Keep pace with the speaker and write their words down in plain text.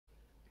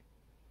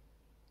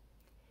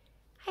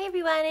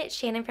everyone, it's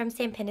Shannon from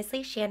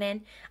StampendouslyShannon.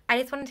 I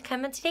just wanted to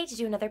come in today to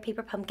do another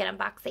paper pumpkin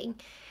unboxing.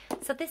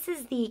 So this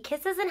is the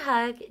Kisses and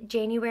Hug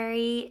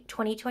January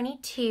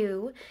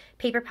 2022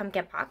 paper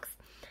pumpkin box.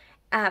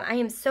 I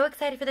am so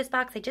excited for this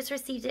box. I just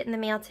received it in the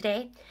mail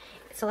today.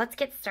 So let's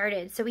get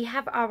started. So we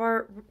have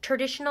our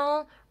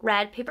traditional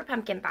red paper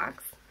pumpkin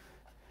box.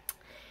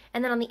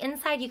 And then on the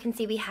inside you can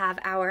see we have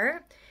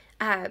our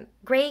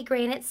gray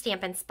granite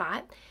Stampin'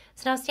 Spot.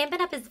 So now Stampin'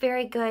 Up! Is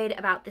very good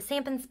about the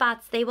Stampin'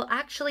 Spots. They will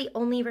actually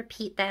only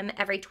repeat them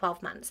every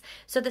 12 months.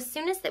 So the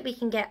soonest that we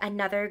can get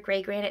another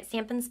gray granite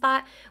Stampin'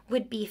 Spot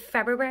would be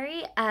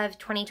February of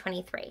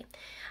 2023.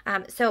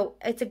 So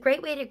it's a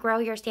great way to grow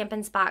your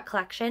Stampin' Spot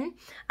collection.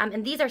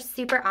 And these are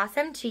super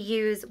awesome to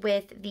use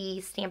with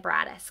the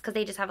Stamparatus because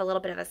they just have a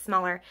little bit of a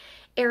smaller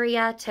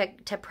area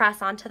to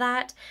press onto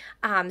that.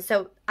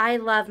 So I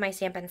love my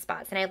Stampin'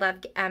 Spots and I love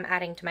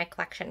adding to my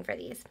collection for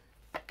these.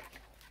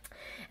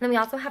 And then we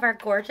also have our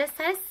gorgeous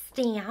set of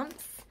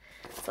stamps.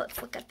 So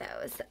let's look at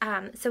those.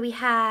 So we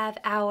have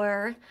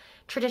our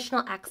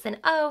traditional X and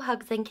O,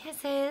 Hugs and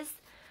Kisses,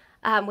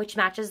 which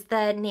matches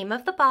the name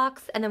of the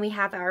box. And then we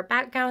have our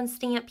background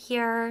stamp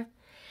here.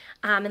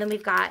 And then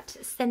we've got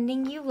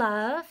Sending You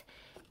Love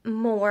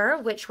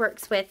More, which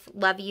works with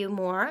Love You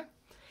More.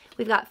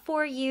 We've got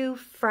For You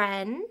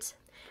Friend,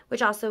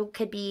 which also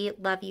could be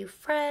Love You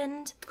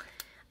Friend,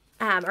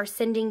 or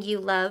Sending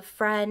You Love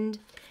Friend.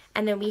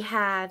 And then we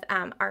have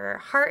our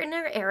heart and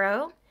our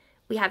arrow.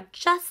 We have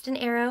just an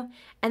arrow.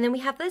 And then we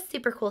have this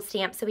super cool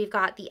stamp. So we've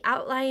got the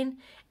outline.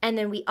 And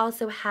then we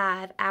also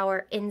have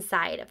our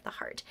inside of the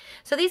heart.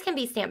 So these can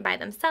be stamped by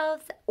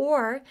themselves.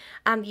 Or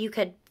you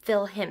could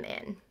fill him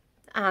in.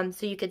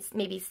 So you could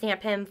maybe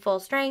stamp him full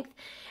strength.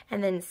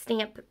 And then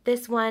stamp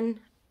this one.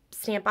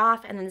 Stamp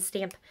off. And then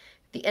stamp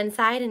the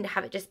inside. And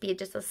have it just be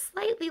just a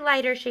slightly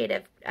lighter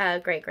shade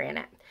of gray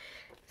granite.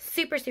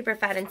 Super, super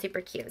fun and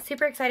super cute.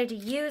 Super excited to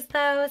use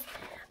those.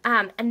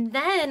 And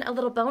then a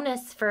little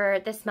bonus for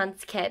this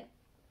month's kit.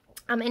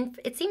 And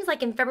it seems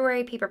like in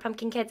February Paper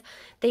Pumpkin kits,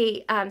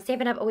 they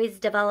Stampin' Up! Always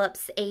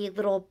develops a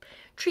little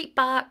treat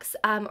box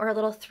or a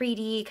little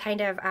 3D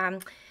kind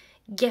of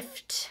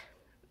gift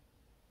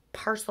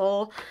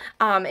parcel.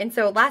 And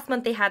so last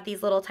month they had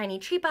these little tiny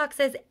treat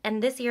boxes,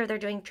 and this year they're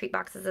doing treat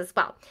boxes as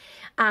well.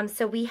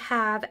 So we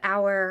have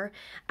our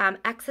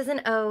X's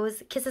and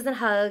O's, Kisses and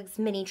Hugs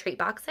mini treat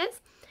boxes.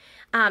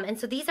 And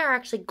so these are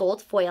actually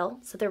gold foil,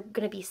 so they're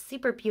going to be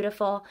super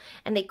beautiful,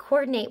 and they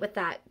coordinate with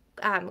that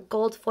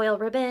gold foil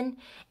ribbon,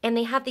 and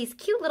they have these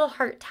cute little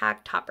heart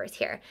tag toppers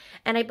here.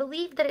 And I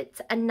believe that it's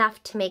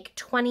enough to make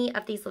 20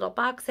 of these little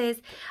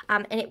boxes,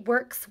 and it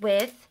works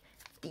with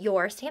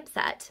your stamp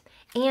set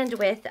and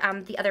with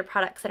the other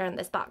products that are in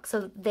this box.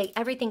 So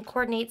everything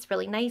coordinates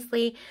really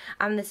nicely.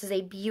 This is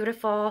a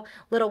beautiful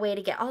little way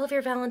to get all of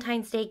your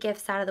Valentine's Day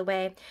gifts out of the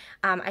way.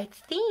 I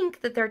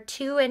think that they're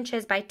 2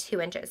 inches by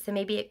 2 inches. So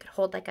maybe it could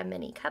hold like a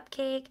mini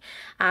cupcake.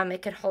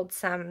 It could hold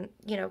some,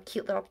 you know,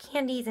 cute little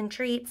candies and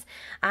treats,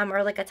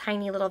 or like a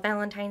tiny little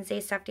Valentine's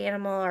Day stuffed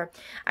animal, or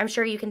I'm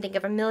sure you can think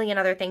of a million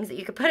other things that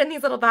you could put in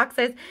these little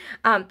boxes.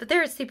 But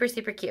they're super,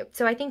 super cute.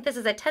 So I think this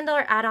is a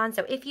 $10 add-on.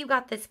 So if you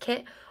got this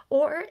kit,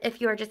 or if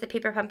you are just a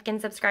Paper Pumpkin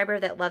subscriber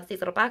that loves these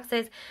little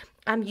boxes,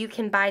 you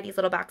can buy these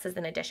little boxes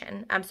in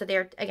addition. So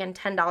they're, again,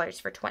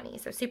 $10 for 20,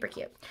 so super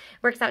cute.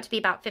 Works out to be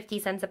about 50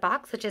 cents a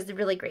box, which is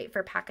really great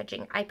for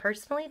packaging, I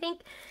personally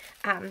think.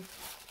 So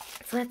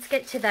let's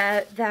get to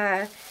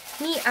the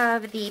meat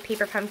of the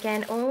Paper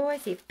Pumpkin. Oh, I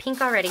see pink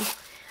already.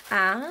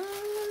 All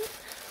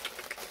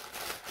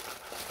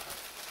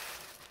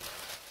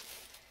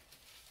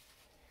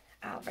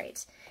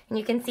right, and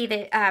you can see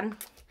that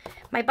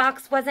my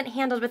box wasn't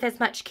handled with as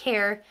much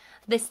care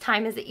this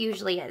time as it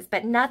usually is,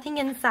 but nothing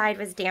inside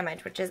was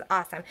damaged, which is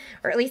awesome.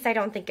 Or at least I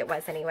don't think it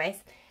was anyways.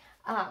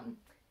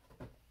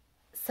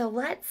 So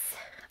let's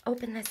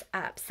open this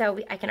up. So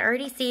I can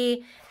already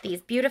see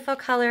these beautiful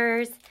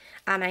colors.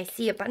 I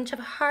see a bunch of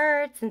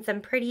hearts and some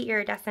pretty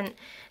iridescent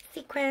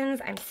sequins.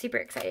 I'm super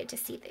excited to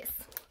see this.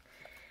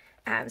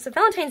 So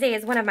Valentine's Day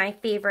is one of my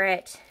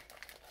favorite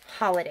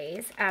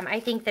holidays.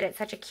 I think that it's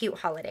such a cute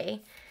holiday.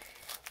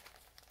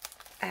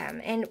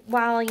 And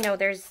while, you know,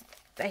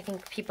 I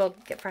think people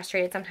get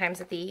frustrated sometimes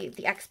with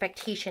the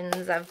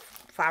expectations of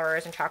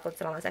flowers and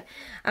chocolates and all that stuff.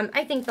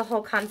 I think the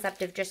whole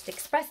concept of just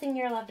expressing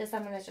your love to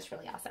someone is just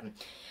really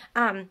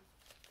awesome.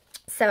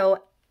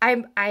 So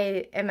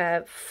I am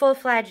a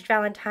full-fledged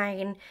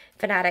Valentine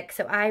fanatic,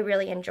 so I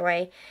really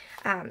enjoy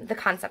the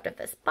concept of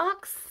this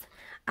box.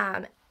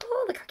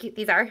 Oh, look how cute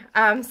these are.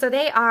 So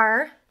they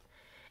are,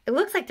 it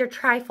looks like they're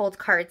tri-fold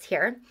cards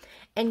here,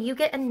 and you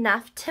get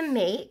enough to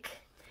make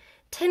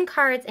 10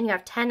 cards, and you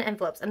have 10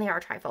 envelopes, and they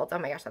are trifolds. Oh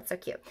my gosh, that's so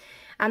cute.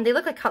 They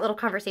look like little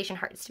conversation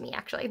hearts to me,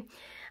 actually.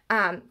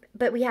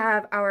 But we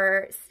have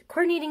our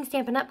coordinating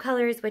Stampin' Up!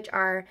 Colors, which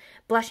are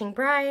Blushing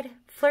Bride,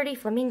 Flirty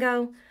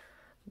Flamingo,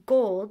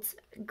 Golds,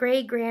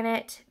 Gray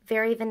Granite,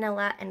 Very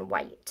Vanilla, and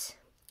White.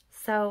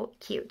 So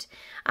cute.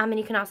 And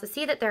you can also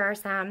see that there are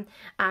some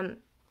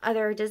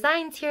other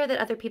designs here that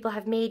other people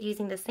have made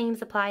using the same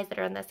supplies that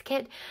are in this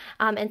kit.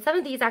 And some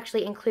of these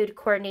actually include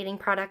coordinating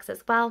products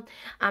as well.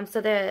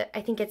 So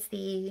I think it's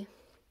the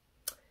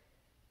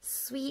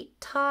Sweet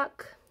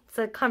Talk. It's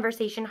a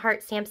conversation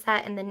heart stamp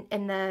set and then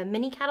in the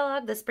mini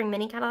catalog, the spring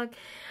mini catalog.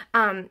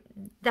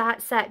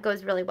 That set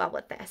goes really well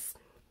with this.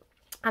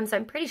 So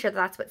I'm pretty sure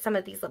that's what some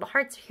of these little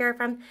hearts here are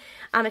from.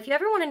 If you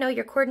ever want to know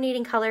your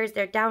coordinating colors,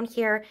 they're down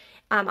here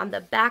on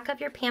the back of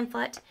your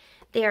pamphlet.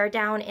 They are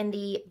down in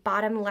the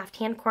bottom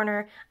left-hand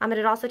corner. And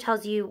it also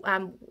tells you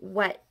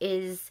what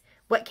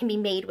can be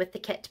made with the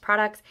kit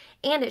products,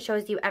 and it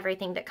shows you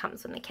everything that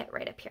comes in the kit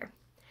right up here.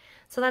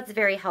 So that's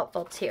very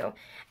helpful too.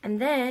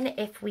 And then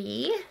if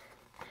we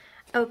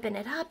open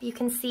it up, you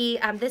can see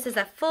this is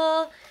a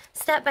full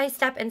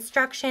step-by-step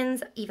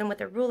instructions, even with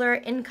a ruler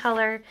in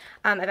color,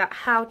 about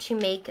how to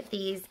make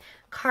these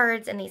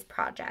cards and these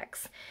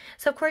projects.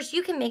 So of course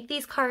you can make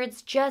these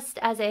cards just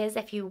as is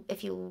if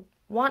you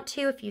want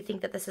to, if you think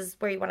that this is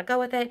where you want to go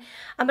with it.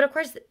 But of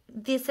course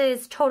this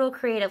is total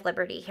creative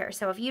liberty here.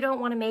 So if you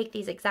don't want to make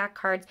these exact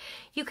cards,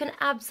 you can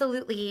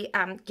absolutely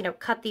you know,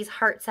 cut these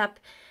hearts up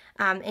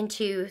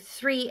into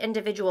 3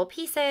 individual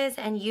pieces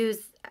and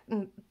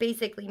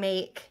basically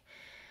make,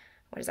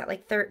 what is that,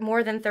 like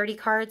more than 30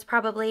 cards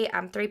probably,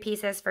 3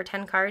 pieces for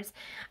 10 cards,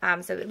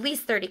 so at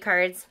least 30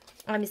 cards.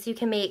 So you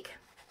can make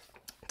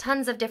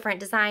tons of different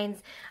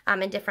designs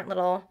and different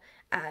little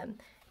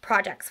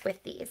projects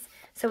with these.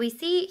 So we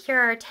see here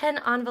are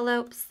 10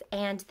 envelopes,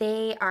 and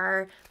they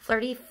are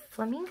Flirty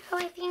Flamingo,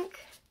 I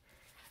think.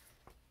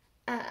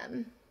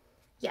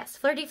 Yes,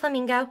 Flirty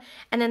Flamingo,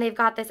 and then they've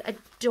got this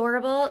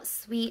adorable,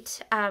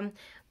 sweet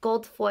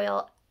gold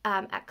foil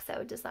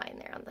XO design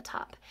there on the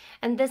top.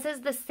 And this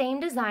is the same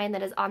design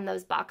that is on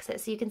those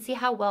boxes, so you can see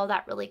how well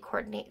that really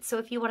coordinates. So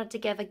if you wanted to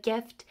give a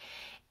gift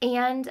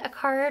and a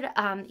card,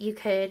 you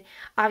could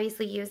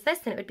obviously use this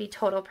and it would be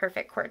total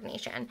perfect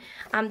coordination.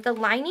 The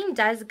lining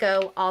does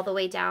go all the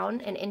way down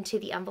and into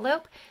the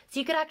envelope, so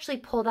you could actually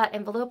pull that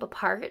envelope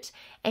apart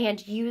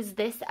and use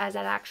this as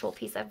an actual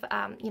piece of,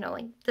 you know,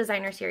 like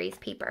designer series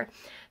paper.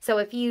 So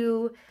if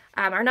you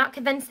are not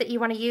convinced that you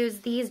want to use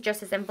these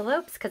just as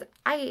envelopes, because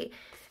I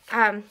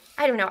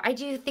don't know, I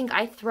do think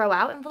I throw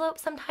out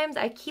envelopes sometimes.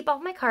 I keep all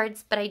my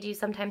cards, but I do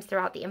sometimes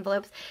throw out the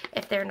envelopes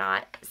if they're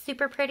not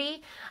super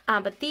pretty.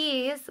 But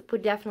these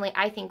would definitely,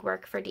 I think,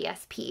 work for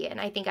DSP,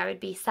 and I think I would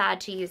be sad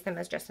to use them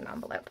as just an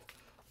envelope.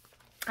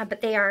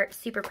 But they are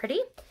super pretty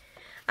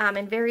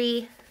and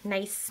very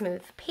nice,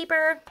 smooth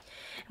paper.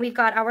 We've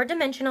got our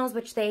dimensionals,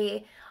 which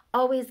they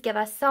always give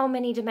us so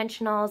many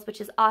dimensionals,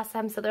 which is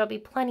awesome. So there'll be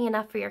plenty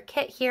enough for your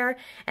kit here,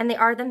 and they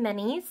are the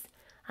minis.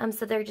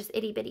 So they're just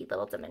itty bitty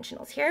little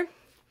dimensionals here.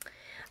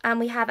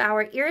 We have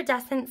our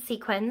iridescent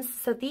sequins.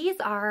 So these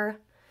are,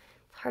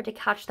 it's hard to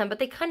catch them, but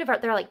they kind of are,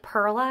 they're like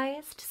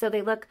pearlized. So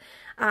they look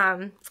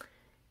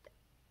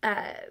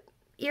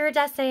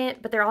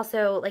iridescent, but they're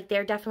also like,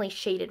 they're definitely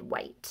shaded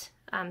white.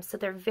 So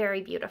they're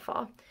very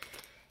beautiful.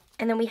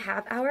 And then we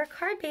have our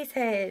card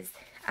bases.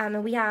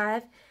 And we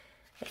have,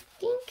 I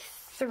think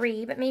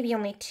 3, but maybe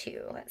only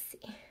 2. Let's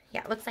see.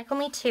 Yeah, it looks like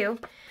only 2,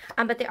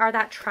 but they are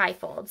that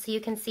trifold. So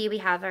you can see we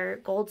have our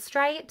gold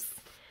stripes,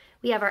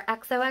 we have our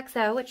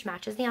XOXO, which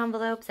matches the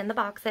envelopes and the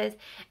boxes,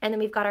 and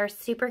then we've got our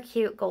super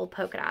cute gold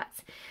polka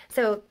dots.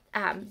 So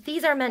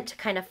these are meant to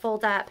kind of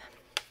fold up,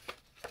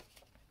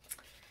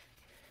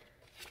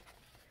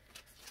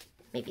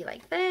 maybe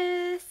like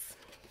this,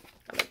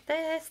 or like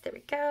this, there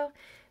we go,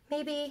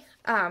 maybe.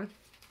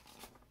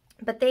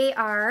 But they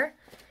are,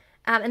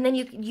 and then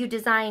you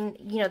design,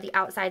 you know, the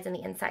outsides and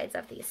the insides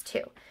of these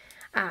too.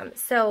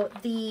 So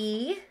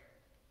you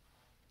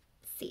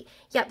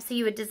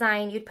would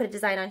design, you'd put a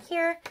design on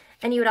here,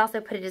 and you would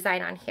also put a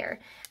design on here,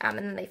 and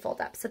then they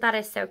fold up. So that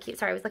is so cute.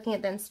 Sorry, I was looking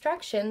at the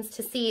instructions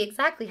to see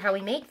exactly how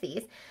we make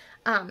these.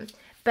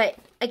 But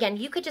again,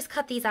 you could just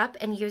cut these up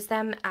and use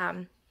them.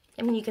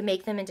 I mean, you can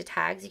make them into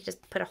tags. You could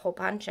just put a hole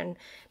punch and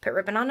put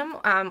ribbon on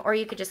them, or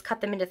you could just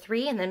cut them into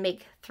 3 and then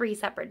make 3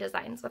 separate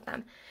designs with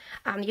them.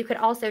 You could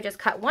also just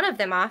cut one of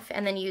them off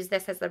and then use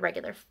this as the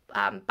regular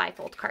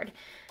bifold card.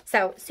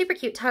 So super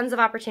cute, tons of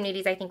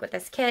opportunities I think with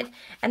this kit.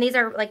 And these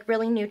are like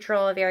really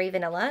neutral, very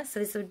vanilla. So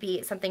this would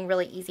be something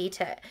really easy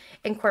to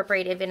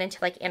incorporate even into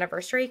like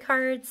anniversary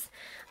cards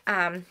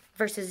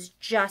versus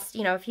just,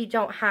 you know, if you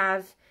don't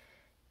have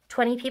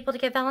 20 people to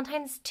give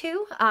Valentine's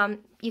to,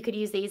 you could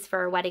use these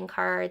for wedding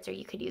cards, or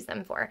you could use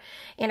them for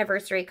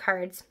anniversary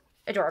cards.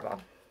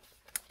 Adorable.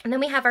 And then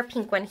we have our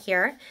pink one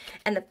here,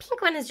 and the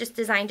pink one is just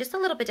designed just a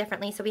little bit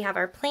differently. So we have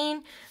our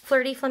plain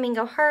Flirty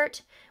Flamingo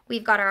heart,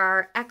 we've got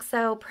our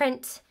XO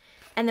print,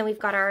 and then we've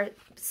got our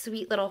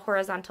sweet little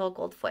horizontal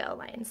gold foil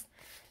lines.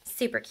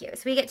 Super cute.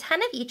 So we get 10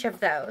 of each of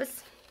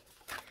those.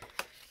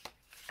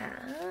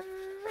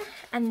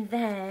 And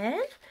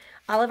then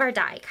all of our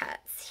die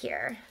cuts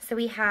here. So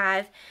we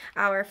have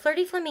our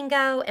Flirty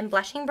Flamingo and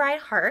Blushing Bride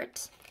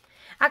heart.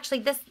 Actually,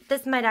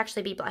 this might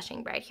actually be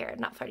Blushing Bride here,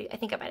 not Flirty. I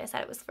think I might have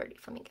said it was Flirty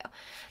Flamingo.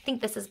 I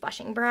think this is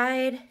Blushing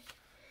Bride.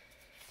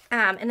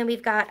 And then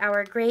we've got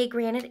our gray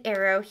granite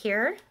arrow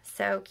here.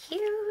 So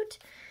cute.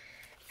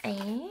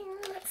 And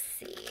let's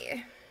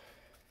see.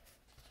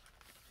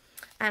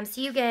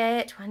 So you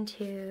get 1,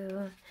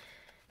 2,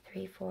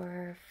 3,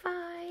 4,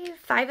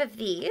 5 of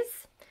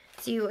these.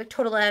 So you a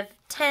total of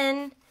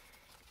 10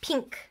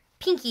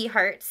 pinky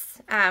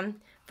hearts.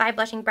 5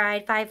 blushing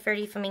bride, 5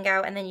 flirty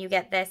flamingo, and then you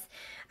get this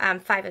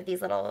 5 of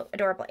these little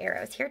adorable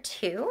arrows here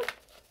too.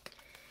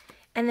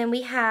 And then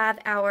we have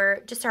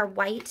just our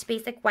white,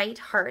 basic white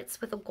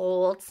hearts with a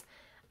gold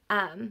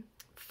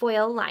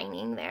foil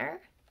lining there.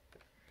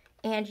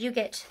 And you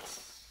get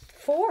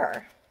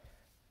 4.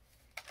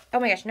 Oh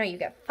my gosh, no, you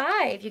get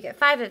 5. You get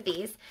 5 of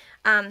these.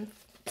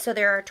 So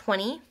there are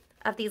 20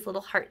 of these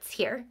little hearts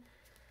here.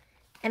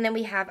 And then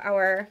we have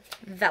our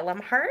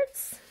vellum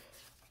hearts.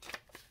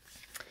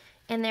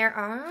 And there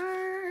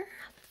are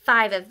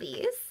 5 of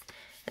these.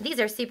 And these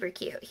are super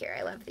cute here.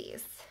 I love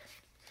these.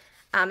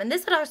 And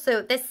this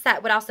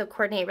set would also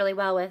coordinate really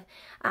well with,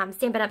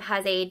 Stampin' Up!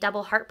 Has a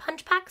double heart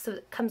punch pack, so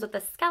it comes with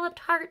a scalloped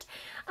heart,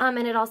 and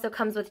it also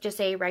comes with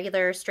just a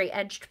regular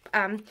straight-edged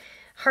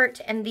heart,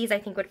 and these I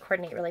think would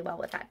coordinate really well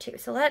with that too.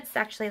 So let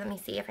me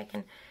see if I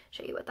can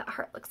show you what that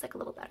heart looks like a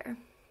little better.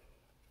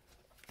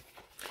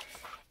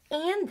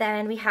 And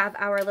then we have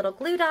our little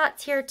glue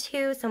dots here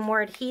too, some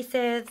more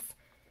adhesives,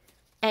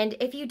 and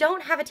if you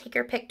don't have a take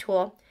your pick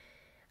tool,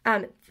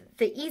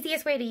 the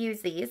easiest way to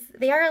use these,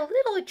 they are a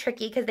little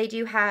tricky because they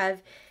do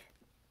have,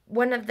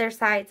 one of their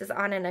sides is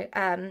on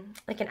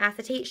like an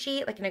acetate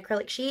sheet, like an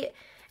acrylic sheet,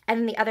 and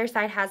then the other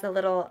side has a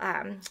little,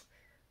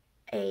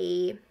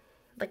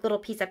 little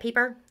piece of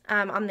paper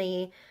on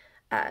the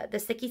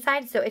sticky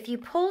side. So if you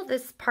pull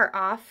this part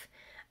off,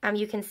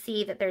 you can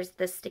see that there's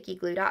this sticky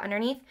glue dot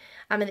underneath.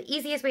 And the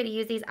easiest way to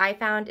use these, I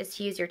found, is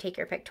to use your take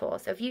your pick tool.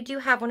 So if you do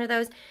have one of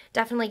those,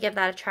 definitely give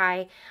that a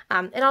try.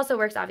 It also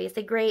works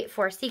obviously great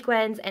for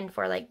sequins and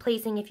for like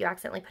placing if you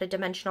accidentally put a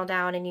dimensional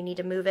down and you need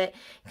to move it,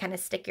 kind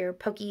of stick your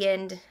pokey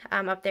end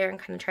up there and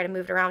kind of try to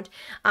move it around.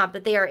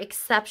 But they are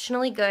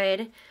exceptionally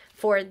good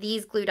for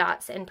these glue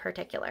dots in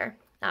particular.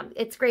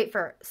 It's great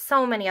for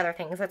so many other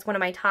things. That's one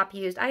of my top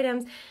used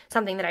items,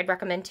 something that I'd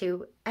recommend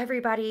to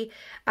everybody,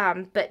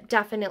 but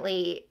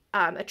definitely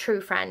a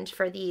true friend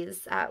for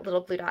these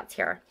little glue dots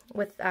here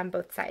with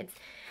both sides.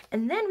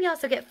 And then we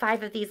also get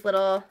 5 of these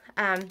little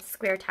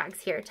square tags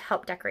here to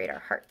help decorate our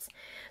hearts.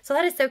 So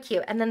that is so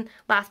cute. And then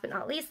last but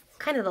not least,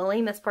 kind of the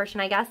lamest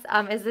portion, I guess,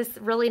 is this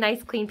really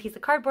nice clean piece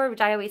of cardboard,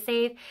 which I always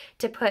save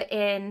to put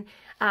in,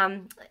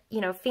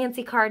 you know,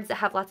 fancy cards that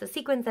have lots of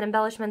sequins and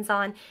embellishments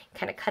on,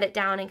 kind of cut it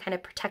down and kind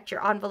of protect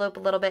your envelope a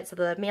little bit so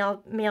the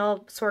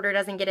mail sorter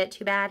doesn't get it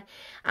too bad.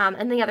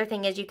 And the other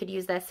thing is you could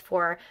use this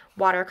for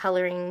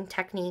watercoloring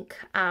technique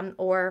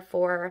or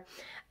for,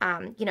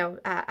 you know,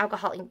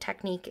 alcohol ink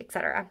technique,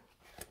 etc.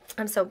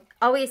 So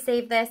always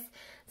save this.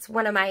 It's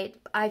one of my,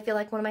 I feel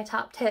like one of my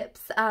top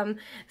tips.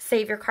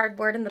 Save your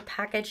cardboard in the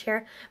package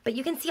here. But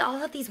you can see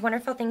all of these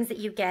wonderful things that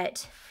you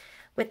get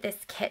with this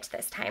kit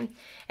this time.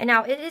 And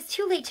now it is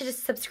too late to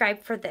just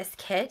subscribe for this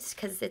kit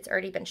because it's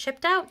already been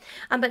shipped out.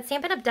 But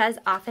Stampin' Up! Does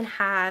often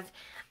have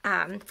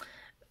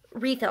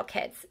refill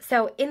kits.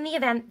 So in the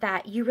event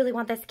that you really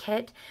want this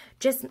kit,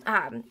 just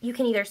you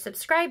can either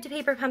subscribe to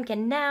Paper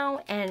Pumpkin now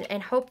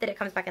and hope that it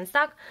comes back in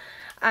stock.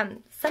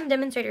 Some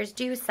demonstrators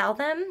do sell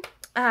them.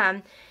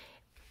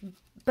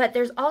 But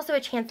there's also a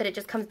chance that it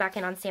just comes back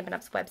in on Stampin'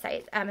 Up's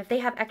website. If they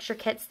have extra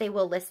kits, they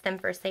will list them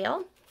for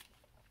sale.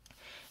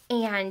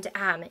 And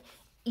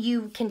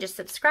you can just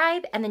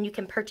subscribe and then you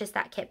can purchase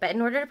that kit. But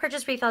in order to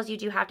purchase refills, you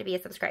do have to be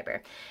a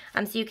subscriber.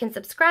 So you can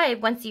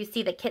subscribe once you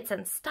see the kit's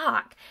in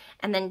stock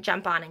and then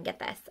jump on and get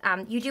this.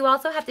 You do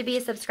also have to be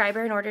a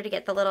subscriber in order to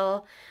get the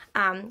little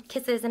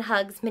Kisses and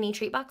Hugs mini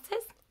treat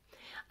boxes.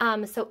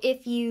 So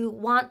if you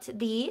want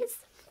these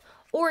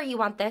or you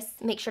want this,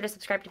 make sure to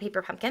subscribe to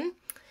Paper Pumpkin.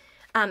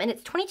 And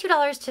it's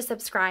 $22 to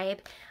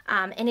subscribe,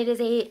 and it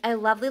is a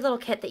lovely little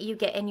kit that you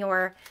get in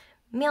your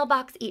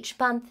mailbox each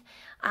month,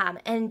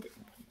 and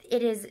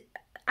it is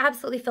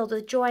absolutely filled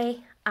with joy,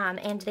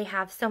 and they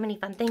have so many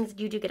fun things.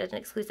 You do get an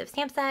exclusive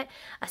stamp set,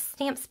 a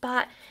stamp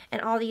spot, and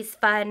all these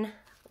fun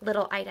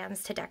little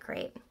items to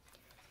decorate.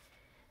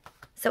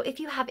 So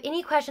if you have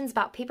any questions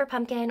about Paper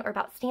Pumpkin or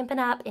about Stampin'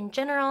 Up! In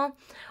general,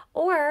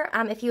 or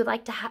if you would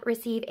like to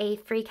receive a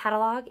free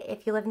catalog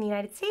if you live in the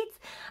United States,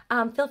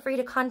 feel free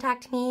to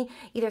contact me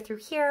either through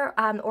here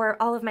or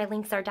all of my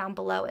links are down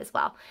below as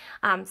well.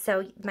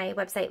 So my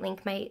website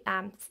link,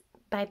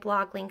 my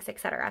blog links,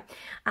 etc.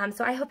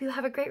 So I hope you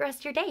have a great rest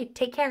of your day.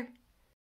 Take care.